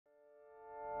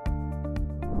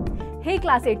Hey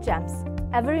Class 8 champs,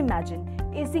 ever imagine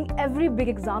acing every big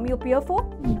exam you appear for?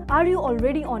 Are you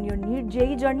already on your NEET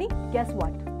JEE journey? Guess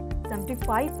what?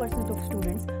 75% of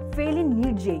students fail in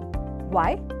NEET JEE.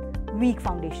 Why? Weak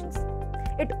foundations.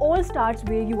 It all starts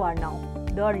where you are now,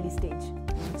 the early stage.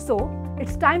 So,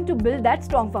 it's time to build that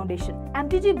strong foundation.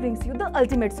 MTG brings you the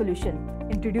ultimate solution.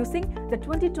 Introducing the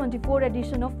 2024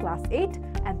 edition of Class 8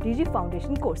 MTG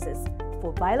Foundation Courses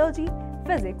for Biology,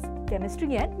 Physics,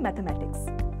 Chemistry and Mathematics.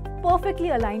 Perfectly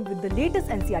aligned with the latest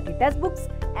NCERT textbooks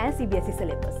and CBSE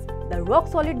syllabus, the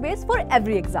rock-solid base for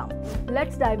every exam.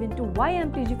 Let's dive into why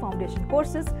MTG Foundation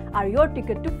Courses are your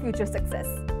ticket to future success.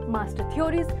 Master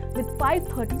theories with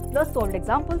 530 plus solved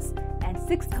examples and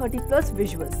 630 plus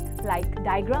visuals like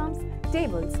diagrams,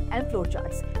 tables and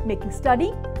flowcharts, making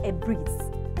study a breeze.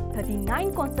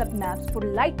 39 concept maps for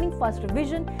lightning fast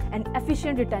revision and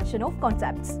efficient retention of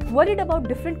concepts. Worried about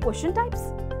different question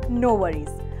types? No worries.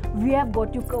 We have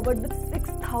got you covered with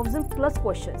 6,000 plus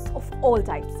questions of all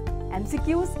types,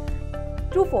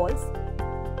 MCQs, true-false,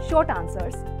 short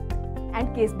answers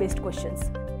and case-based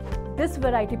questions. This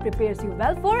variety prepares you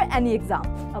well for any exam.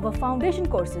 Our foundation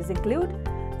courses include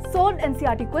solved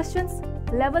NCERT questions,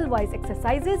 level-wise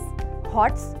exercises,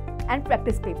 HOTS and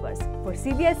practice papers for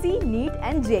CBSE, NEET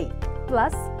and JEE.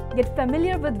 Plus, get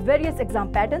familiar with various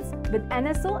exam patterns with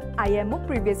NSO, IMO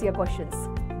previous year questions,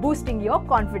 boosting your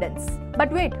confidence.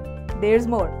 But wait, there's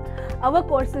more. Our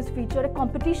courses feature a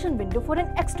competition window for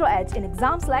an extra edge in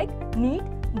exams like NEET,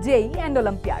 JEE and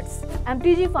Olympiads.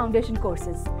 MTG Foundation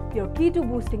Courses, your key to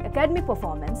boosting academic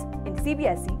performance in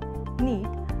CBSE, NEET,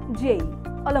 JEE,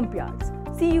 Olympiads,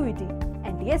 CUET,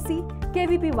 NTSE,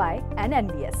 KVPY and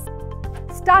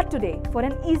NBS. Start today for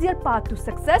an easier path to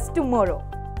success tomorrow.